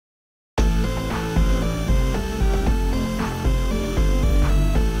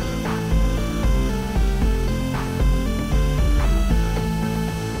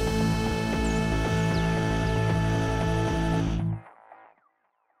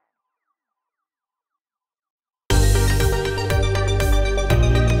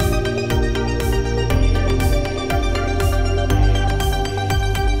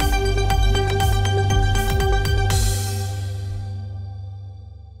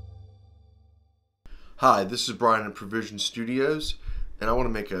Hi, this is Brian at Provision Studios, and I want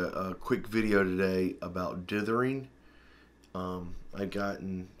to make a quick video today about dithering. I've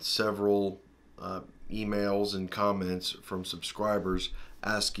gotten several emails and comments from subscribers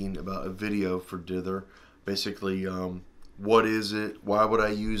asking about a video for dither. Basically, what is it? Why would I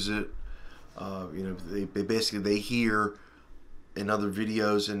use it? They basically they hear in other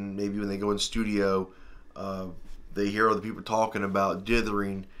videos, and maybe when they go in studio, they hear other people talking about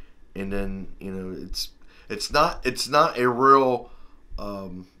dithering, and then it's not a real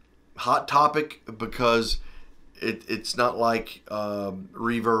hot topic because it's not like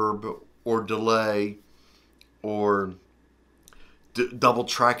reverb or delay or double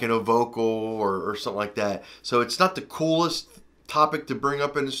tracking a vocal or something like that. So it's not the coolest topic to bring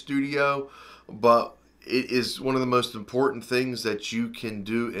up in the studio, but it is one of the most important things that you can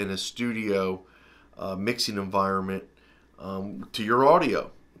do in a studio mixing environment to your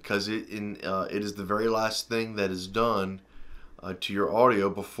audio, because it is the very last thing that is done to your audio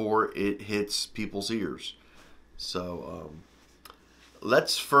before it hits people's ears. So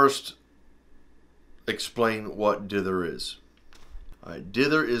let's first explain what dither is. All right,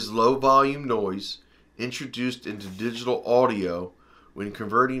 dither is low volume noise introduced into digital audio when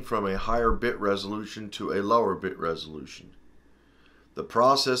converting from a higher bit resolution to a lower bit resolution. The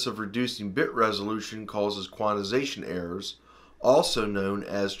process of reducing bit resolution causes quantization errors, also known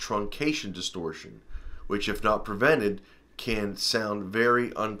as truncation distortion, which, if not prevented, can sound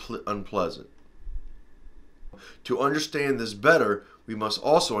very unpleasant. To understand this better, we must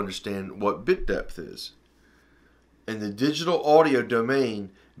also understand what bit depth is. In the digital audio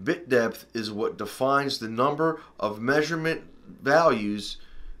domain, bit depth is what defines the number of measurement values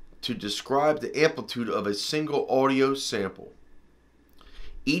to describe the amplitude of a single audio sample.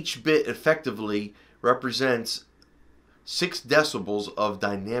 Each bit effectively represents 6 decibels of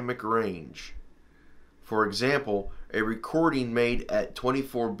dynamic range. For example, a recording made at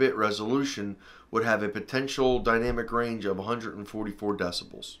 24-bit resolution would have a potential dynamic range of 144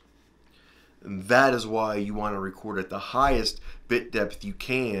 decibels. And that is why you want to record at the highest bit depth you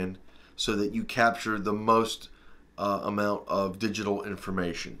can, so that you capture the most amount of digital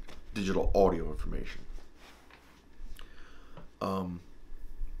information, digital audio information.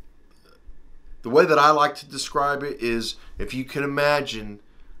 The way that I like to describe it is, if you can imagine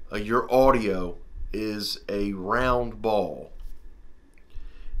your audio is a round ball,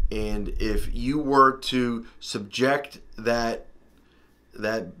 and if you were to subject that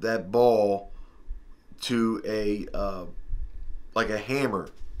ball to a like a hammer,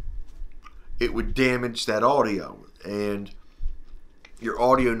 it would damage that audio, and your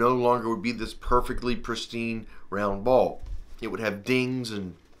audio no longer would be this perfectly pristine round ball. It would have dings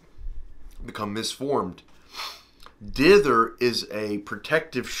and become misformed. Dither is a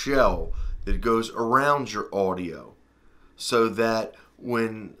protective shell that goes around your audio, so that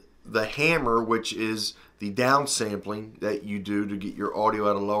when the hammer, which is the downsampling that you do to get your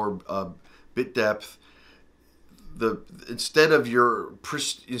audio at a lower bit depth, instead of your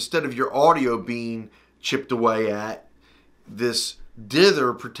audio being chipped away at, this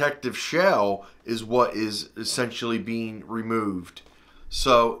dither protective shell is what is essentially being removed.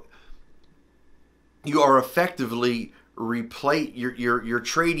 So you are effectively you're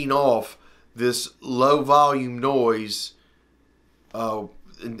trading off this low volume noise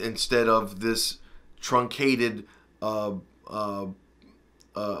instead of this truncated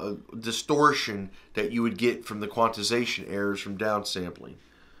distortion that you would get from the quantization errors from downsampling.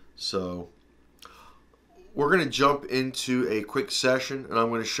 So we're going to jump into a quick session, and I'm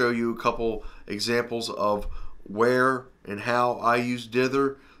going to show you a couple examples of where and how I use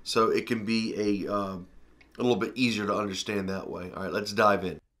dither, so it can be a little bit easier to understand that way. All right, let's dive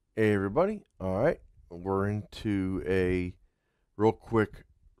in. Hey everybody. All right, we're into a real quick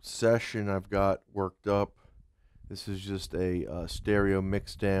session I've got worked up. This is just a stereo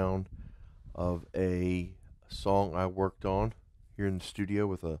mix down of a song I worked on here in the studio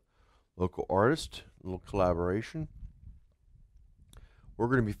with a local artist, a little collaboration. We're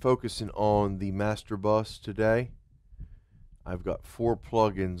going to be focusing on the master bus today. I've got 4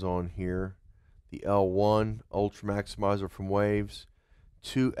 plugins on here: the L1 Ultra Maximizer from Waves,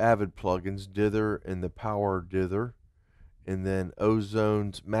 2 Avid plugins, Dither and the Power Dither, and then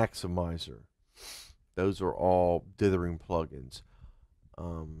Ozone's Maximizer. Those are all dithering plugins.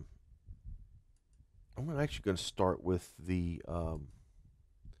 I'm actually going to start with the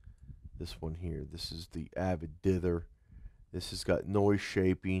this one here. This is the Avid Dither. This has got noise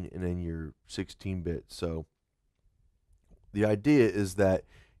shaping and then your 16-bit. So the idea is that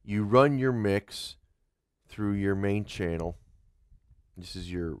you run your mix through your main channel. This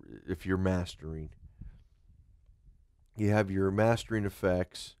is if you're mastering. you have your mastering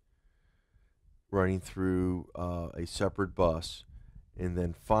effects running through a separate bus, and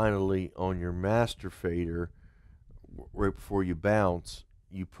then finally on your master fader, right before you bounce,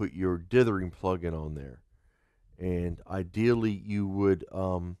 you put your dithering plugin on there. And ideally, you would,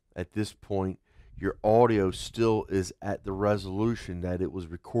 at this point, your audio still is at the resolution that it was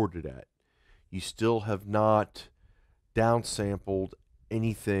recorded at. You still have not downsampled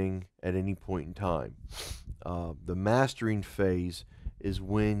anything at any point in time. The mastering phase is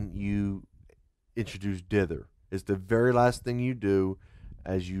when you introduce dither. It's the very last thing you do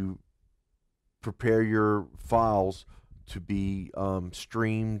as you prepare your files to be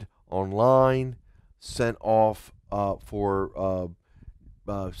streamed online, sent off for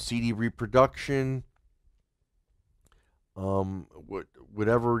CD reproduction,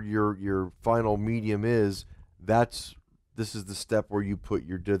 whatever your final medium is. This is the step where you put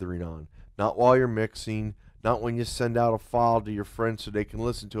your dithering on. Not while you're mixing, not when you send out a file to your friends so they can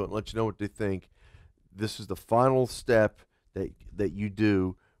listen to it and let you know what they think. This is the final step that you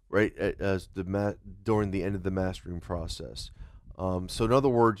do right as during the end of the mastering process. So in other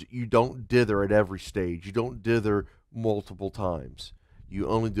words, you don't dither at every stage. You don't dither multiple times. You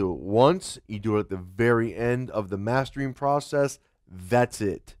only do it once. You do it at the very end of the mastering process. That's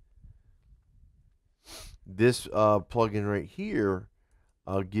it. This plugin right here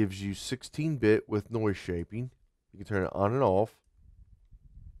gives you 16-bit with noise shaping. You can turn it on and off.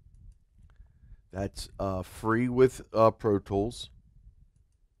 That's free with Pro Tools.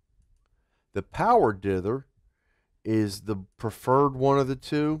 The power dither is the preferred one of the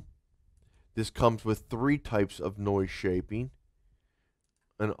two. This comes with 3 types of noise shaping,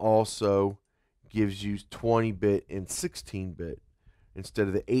 and also gives you 20-bit and 16-bit instead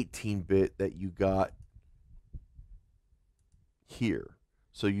of the 18-bit that you got here.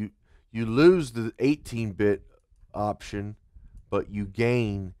 So you lose the 18-bit option, but you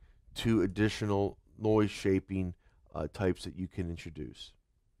gain 2 additional noise shaping types that you can introduce.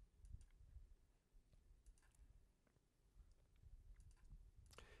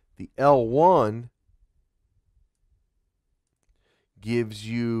 The L1 gives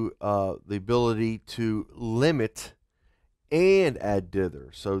you the ability to limit and add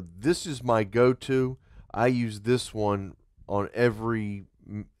dither. So this is my go-to. I use this one on every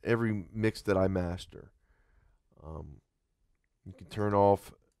mix that I master. You can turn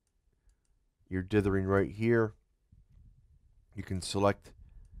off your dithering right here. You can select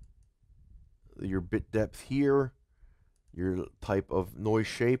your bit depth here, your type of noise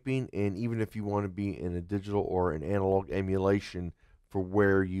shaping, and even if you want to be in a digital or an analog emulation for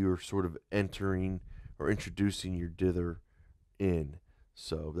where you're sort of entering or introducing your dither in.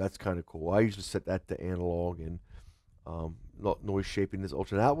 So that's kind of cool. I usually set that to analog, and noise shaping is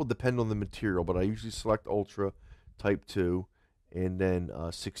ultra. That will depend on the material, but I usually select ultra type 2 and then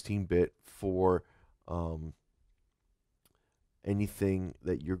 16-bit for anything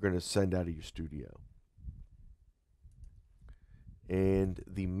that you're going to send out of your studio. And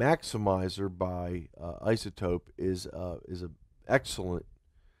the maximizer by Isotope is an excellent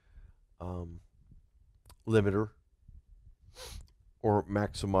limiter, or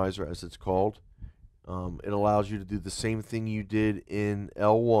maximizer as it's called. It allows you to do the same thing you did in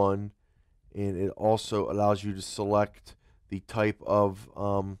L1, and it also allows you to select the type of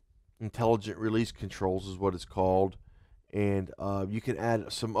intelligent release controls is what it's called. And you can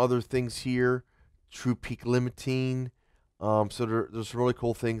add some other things here, true peak limiting. So there's some really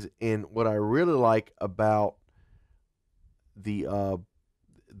cool things. And what I really like about the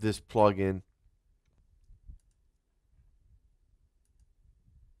this plugin,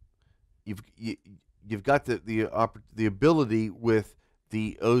 you've got the ability with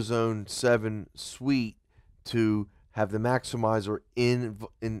the Ozone 7 suite to have the maximizer in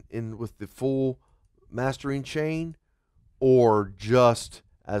with the full mastering chain, or just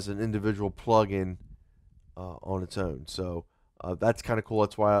as an individual plugin on its own. So that's kind of cool.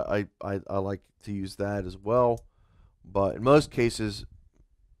 That's why I like to use that as well. But in most cases,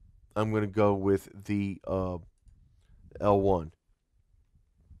 I'm going to go with the L1.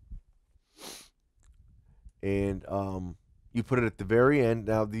 And you put it at the very end.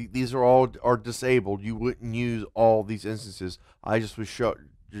 Now these are all disabled. You wouldn't use all these instances. I just was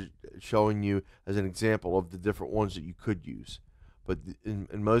showing you as an example of the different ones that you could use. But in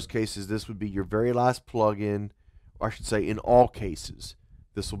most cases, this would be your very last plugin, or I should say in all cases,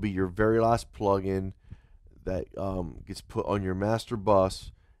 this will be your very last plugin that gets put on your master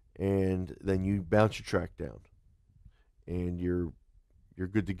bus, and then you bounce your track down, and you're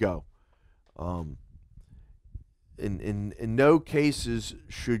good to go. In no cases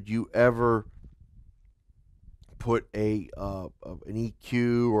should you ever put an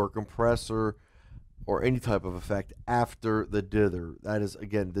EQ or a compressor or any type of effect after the dither. That is,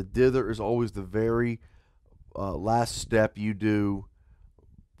 again, the dither is always the very last step you do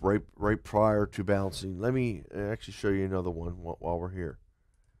right prior to bouncing. Let me actually show you another one while we're here,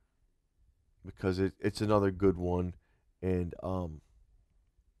 because it's another good one. And all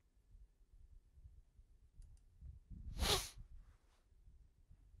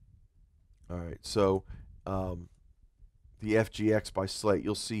right, so the FGX by Slate,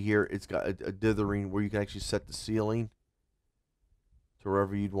 you'll see here it's got a dithering where you can actually set the ceiling to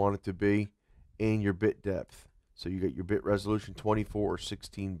wherever you'd want it to be, and your bit depth. So you get your bit resolution, 24 or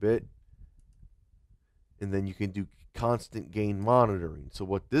 16 bit, and then you can do constant gain monitoring. So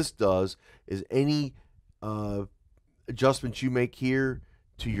what this does is any adjustments you make here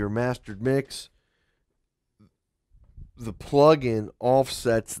to your mastered mix, the plugin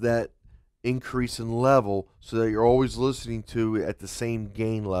offsets that increase in level so that you're always listening to it at the same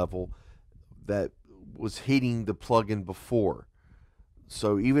gain level that was hitting the plugin before.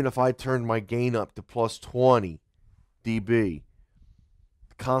 So even if I turned my gain up to plus 20 dB,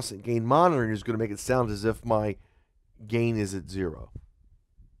 constant gain monitoring is going to make it sound as if my gain is at 0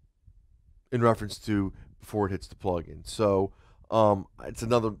 in reference to before it hits the plugin. So it's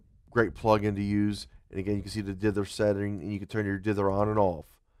another great plugin to use. And again, you can see the dither setting, and you can turn your dither on and off.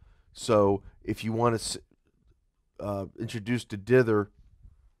 So if you want to introduce the dither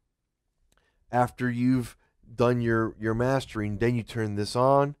after you've done your mastering, then you turn this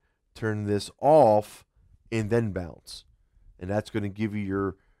on, turn this off, and then bounce. And that's going to give you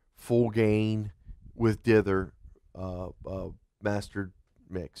your full gain with dither mastered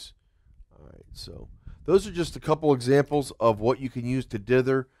mix. All right, so those are just a couple examples of what you can use to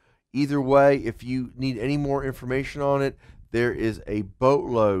dither. Either way, if you need any more information on it, there is a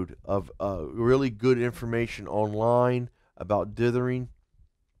boatload of really good information online about dithering.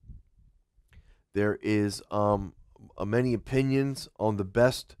 There is many opinions on the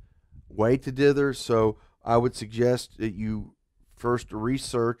best way to dither, so I would suggest that you first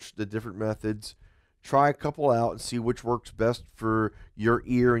research the different methods, try a couple out and see which works best for your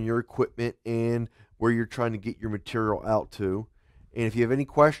ear and your equipment and where you're trying to get your material out to. And if you have any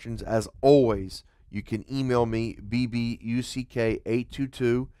questions, as always, you can email me,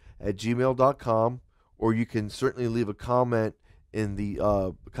 bbuck822@gmail.com, or you can certainly leave a comment in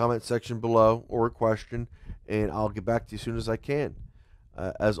the comment section below, or a question, and I'll get back to you as soon as I can.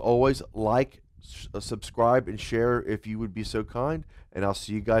 As always, like, subscribe, and share if you would be so kind, and I'll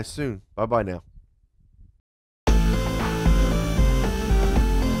see you guys soon. Bye-bye now.